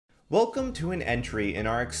Welcome to an entry in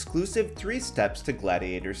our exclusive 3 Steps to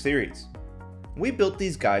Gladiator series. We built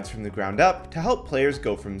these guides from the ground up to help players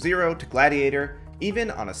go from 0 to Gladiator, even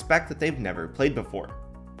on a spec that they've never played before.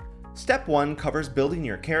 Step 1 covers building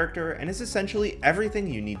your character and is essentially everything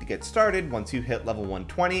you need to get started once you hit level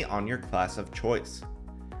 120 on your class of choice.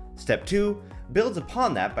 Step 2 builds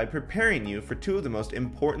upon that by preparing you for 2 of the most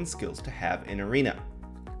important skills to have in Arena.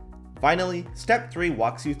 Finally, Step 3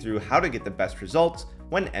 walks you through how to get the best results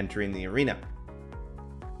when entering the arena.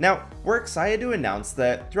 Now, we're excited to announce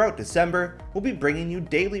that throughout December, we'll be bringing you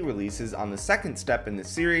daily releases on the second step in this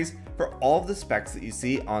series for all of the specs that you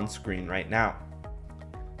see on screen right now.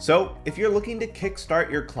 So, if you're looking to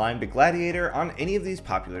kickstart your climb to Gladiator on any of these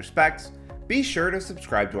popular specs, be sure to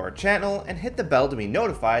subscribe to our channel and hit the bell to be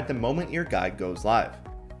notified the moment your guide goes live.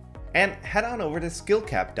 And head on over to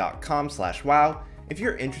skillcap.com/wow if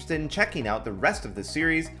you're interested in checking out the rest of the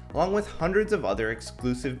series along with hundreds of other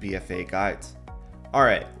exclusive BFA guides.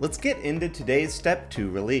 Alright, let's get into today's Step 2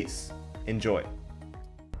 release. Enjoy!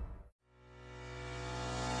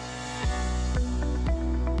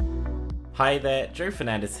 Hi there, Joe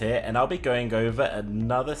Fernandez here, and I'll be going over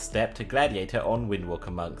another step to Gladiator on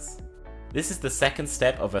Windwalker monks. This is the second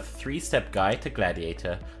step of a 3-step guide to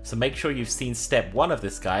Gladiator, so make sure you've seen step 1 of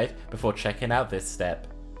this guide before checking out this step.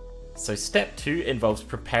 So step 2 involves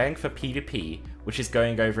preparing for PvP, which is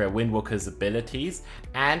going over a Windwalker's abilities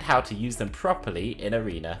and how to use them properly in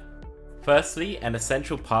Arena. Firstly, an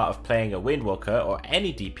essential part of playing a Windwalker, or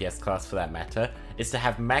any DPS class for that matter, is to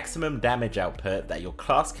have maximum damage output that your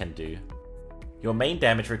class can do. Your main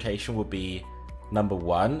damage rotation will be number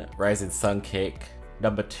 1, Rising Sun Kick,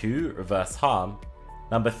 number 2, Reverse Harm,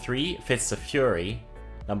 number 3, Fists of Fury,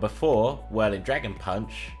 number 4, Whirling Dragon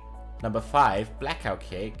Punch, number 5, Blackout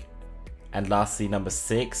Kick, and lastly number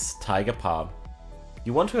 6, Tiger Palm.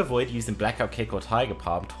 You want to avoid using Blackout Kick or Tiger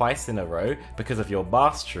Palm twice in a row because of your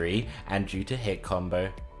mastery and due to hit combo.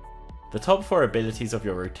 The top 4 abilities of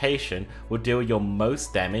your rotation will deal your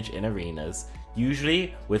most damage in arenas,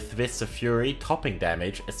 usually with Fists of Fury topping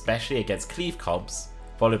damage, especially against cleave comps,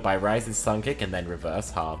 followed by Rising Sun Kick and then Reverse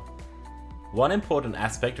Harm. One important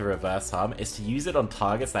aspect of Reverse Harm is to use it on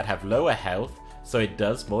targets that have lower health so it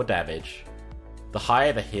does more damage. The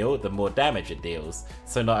higher the heal, the more damage it deals,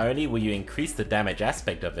 so not only will you increase the damage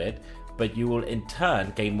aspect of it, but you will in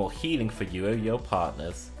turn gain more healing for you or your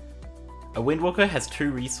partners. A Windwalker has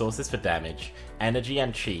 2 resources for damage, energy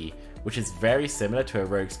and chi, which is very similar to a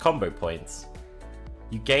rogue's combo points.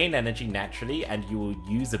 You gain energy naturally and you will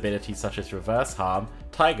use abilities such as Reverse Harm,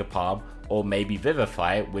 Tiger Palm, or maybe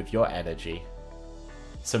Vivify with your energy.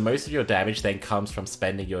 So most of your damage then comes from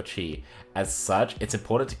spending your chi. As such, it's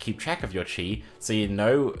important to keep track of your chi so you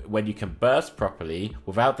know when you can burst properly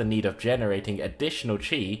without the need of generating additional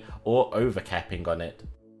chi or overcapping on it.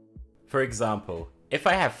 For example, if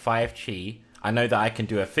I have 5 chi, I know that I can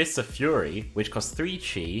do a Fist of Fury, which costs 3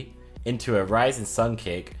 chi, into a Rising Sun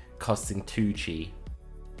Kick, costing 2 chi.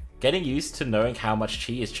 Getting used to knowing how much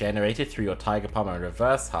chi is generated through your Tiger Palm and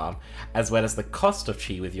Reverse Harm, as well as the cost of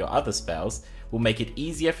chi with your other spells, will make it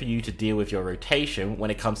easier for you to deal with your rotation when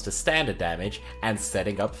it comes to standard damage and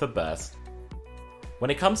setting up for burst. When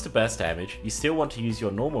it comes to burst damage, you still want to use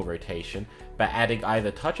your normal rotation by adding either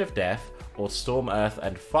Touch of Death or Storm, Earth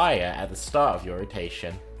and Fire at the start of your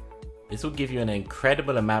rotation. This will give you an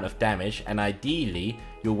incredible amount of damage, and ideally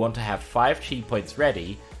you'll want to have 5 chi points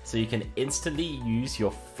ready so you can instantly use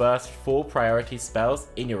your first 4 priority spells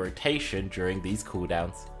in your rotation during these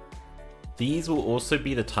cooldowns. These will also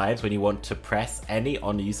be the times when you want to press any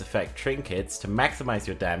on-use effect trinkets to maximize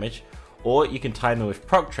your damage, or you can time them with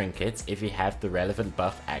proc trinkets if you have the relevant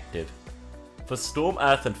buff active. For Storm,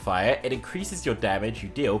 Earth and Fire, it increases your damage you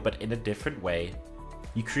deal but in a different way.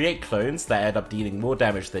 You create clones that end up dealing more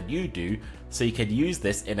damage than you do, so you can use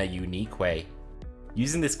this in a unique way.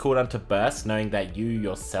 Using this cooldown to burst, knowing that you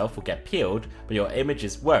yourself will get peeled but your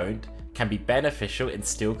images won't, can be beneficial in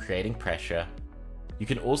still creating pressure. You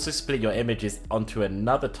can also split your images onto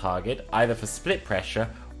another target, either for split pressure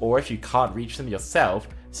or if you can't reach them yourself,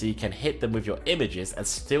 so you can hit them with your images and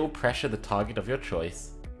still pressure the target of your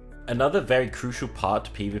choice. Another very crucial part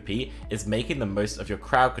to PvP is making the most of your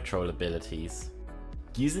crowd control abilities.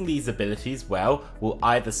 Using these abilities well will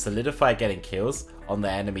either solidify getting kills on the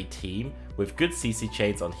enemy team with good CC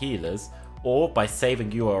chains on healers, or by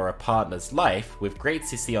saving you or a partner's life with great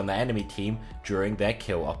CC on the enemy team during their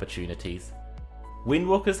kill opportunities.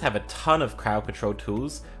 Windwalkers have a ton of crowd control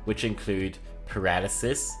tools, which include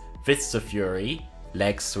Paralysis, Fists of Fury,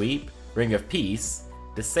 Leg Sweep, Ring of Peace,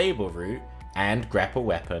 Disable Root, and Grapple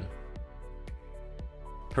Weapon.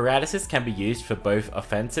 Paralysis can be used for both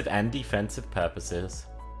offensive and defensive purposes.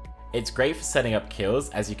 It's great for setting up kills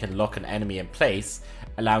as you can lock an enemy in place,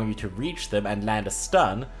 allowing you to reach them and land a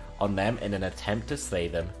stun on them in an attempt to slay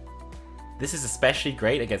them. This is especially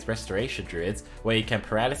great against restoration druids, where you can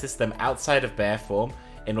paralysis them outside of bear form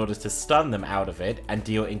in order to stun them out of it and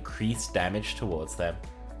deal increased damage towards them.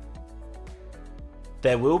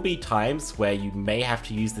 There will be times where you may have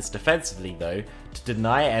to use this defensively though, to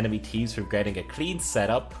deny enemy teams from getting a clean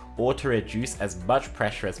setup or to reduce as much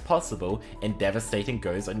pressure as possible in devastating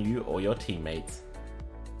goes on you or your teammates.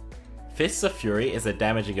 Fists of Fury is a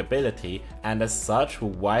damaging ability and as such will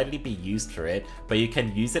widely be used for it, but you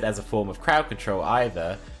can use it as a form of crowd control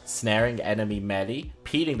either, snaring enemy melee,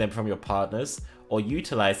 peeling them from your partners, or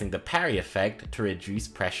utilizing the parry effect to reduce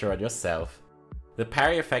pressure on yourself. The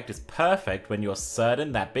parry effect is perfect when you're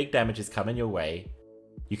certain that big damage is coming your way.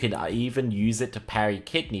 You can even use it to parry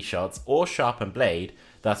kidney shots or sharpen blade,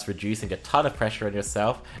 thus reducing a ton of pressure on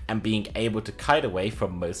yourself and being able to kite away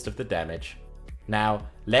from most of the damage. Now,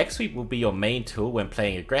 leg sweep will be your main tool when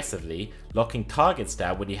playing aggressively, locking targets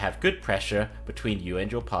down when you have good pressure between you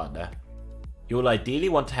and your partner. You will ideally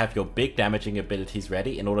want to have your big damaging abilities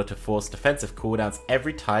ready in order to force defensive cooldowns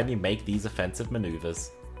every time you make these offensive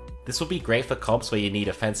maneuvers. This will be great for comps where you need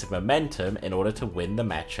offensive momentum in order to win the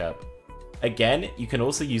matchup. Again, you can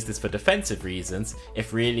also use this for defensive reasons.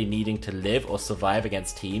 If really needing to live or survive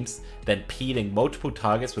against teams, then peeling multiple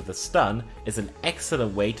targets with a stun is an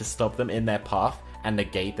excellent way to stop them in their path and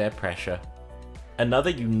negate their pressure. Another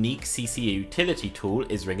unique CC utility tool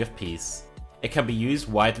is Ring of Peace. It can be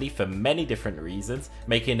used widely for many different reasons,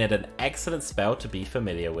 making it an excellent spell to be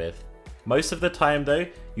familiar with. Most of the time though,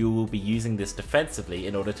 you will be using this defensively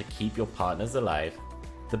in order to keep your partners alive.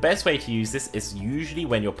 The best way to use this is usually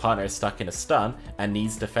when your partner is stuck in a stun and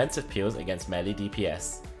needs defensive peels against melee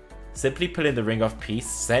DPS. Simply putting the Ring of Peace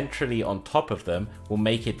centrally on top of them will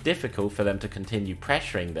make it difficult for them to continue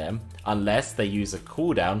pressuring them unless they use a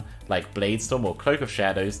cooldown like Bladestorm or Cloak of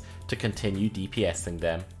Shadows to continue DPSing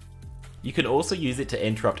them. You can also use it to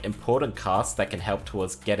interrupt important casts that can help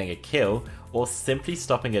towards getting a kill or simply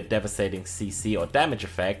stopping a devastating CC or damage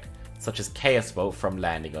effect such as Chaos Bolt from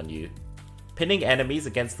landing on you. Pinning enemies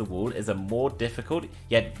against the wall is a more difficult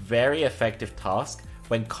yet very effective task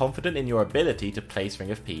when confident in your ability to place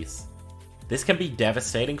Ring of Peace. This can be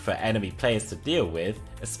devastating for enemy players to deal with,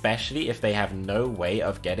 especially if they have no way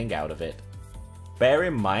of getting out of it. Bear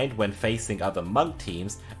in mind when facing other monk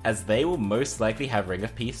teams, as they will most likely have Ring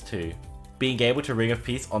of Peace too. Being able to Ring of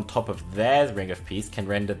Peace on top of their Ring of Peace can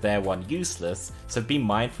render their one useless, so be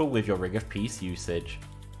mindful with your Ring of Peace usage.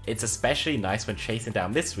 It's especially nice when chasing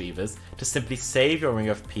down Mistweavers to simply save your Ring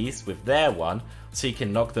of Peace with their one so you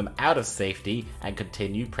can knock them out of safety and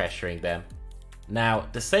continue pressuring them. Now,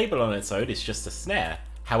 Disable on its own is just a snare,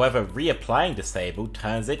 however reapplying Disable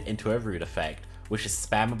turns it into a root effect, which is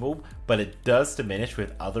spammable but it does diminish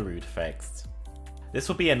with other root effects. This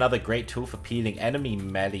will be another great tool for peeling enemy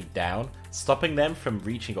melee down, stopping them from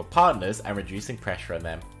reaching your partners and reducing pressure on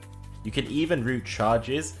them. You can even root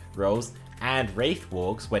charges, rolls, and Wraith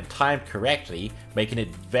Walks when timed correctly, making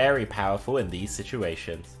it very powerful in these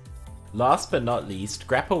situations. Last but not least,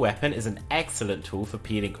 Grapple Weapon is an excellent tool for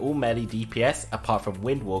peeling all melee DPS apart from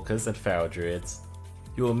Windwalkers and Feral Druids.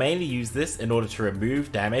 You will mainly use this in order to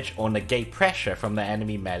remove damage or negate pressure from the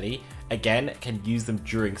enemy melee, again can use them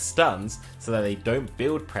during stuns so that they don't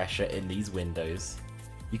build pressure in these windows.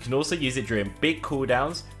 You can also use it during big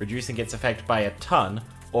cooldowns, reducing its effect by a ton,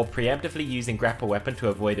 or preemptively using Grapple Weapon to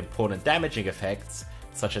avoid important damaging effects,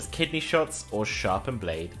 such as kidney shots or sharpen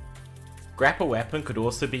blade. Grapple Weapon could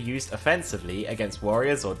also be used offensively against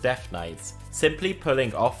warriors or death knights. Simply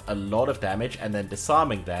pulling off a lot of damage and then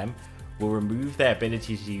disarming them will remove their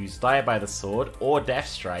ability to use Die by the Sword or Death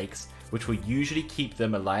Strikes, which will usually keep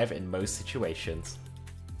them alive in most situations.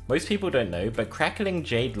 Most people don't know, but Crackling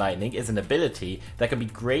Jade Lightning is an ability that can be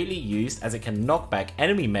greatly used as it can knock back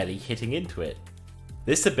enemy melee hitting into it.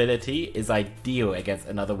 This ability is ideal against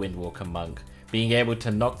another Windwalker monk, being able to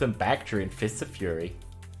knock them back during Fists of Fury.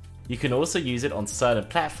 You can also use it on certain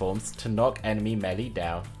platforms to knock enemy melee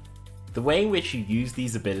down. The way in which you use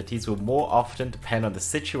these abilities will more often depend on the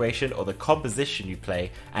situation or the composition you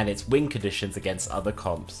play and its win conditions against other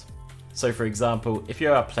comps. So for example, if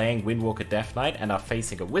you are playing Windwalker Death Knight and are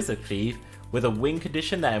facing a Wizard Cleave, with a win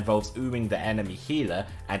condition that involves ooming the enemy healer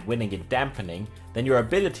and winning in dampening, then your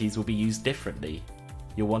abilities will be used differently.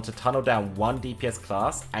 You'll want to tunnel down one DPS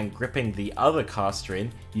class and gripping the other caster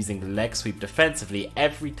in using the leg sweep defensively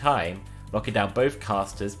every time, locking down both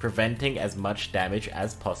casters, preventing as much damage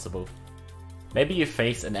as possible. Maybe you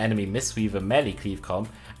face an enemy Mistweaver melee cleave comp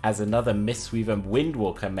as another Mistweaver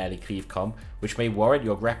Windwalker melee cleave comp, which may warrant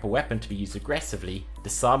your grapple weapon to be used aggressively,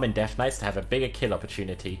 disarming Death Knights to have a bigger kill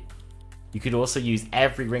opportunity. You could also use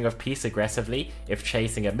every Ring of Peace aggressively if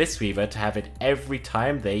chasing a Mistweaver to have it every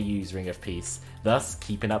time they use Ring of Peace, thus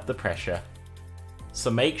keeping up the pressure. So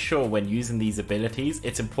make sure when using these abilities,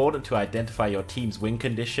 it's important to identify your team's win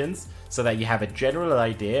conditions so that you have a general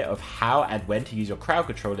idea of how and when to use your crowd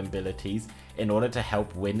control abilities in order to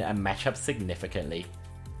help win a matchup significantly.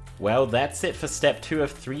 Well, that's it for step 2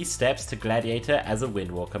 of 3 steps to Gladiator as a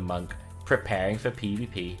Windwalker monk, preparing for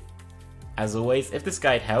PvP. As always, if this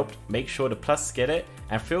guide helped, make sure to +skid it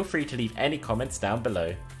and feel free to leave any comments down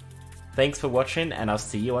below. Thanks for watching and I'll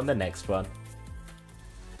see you on the next one.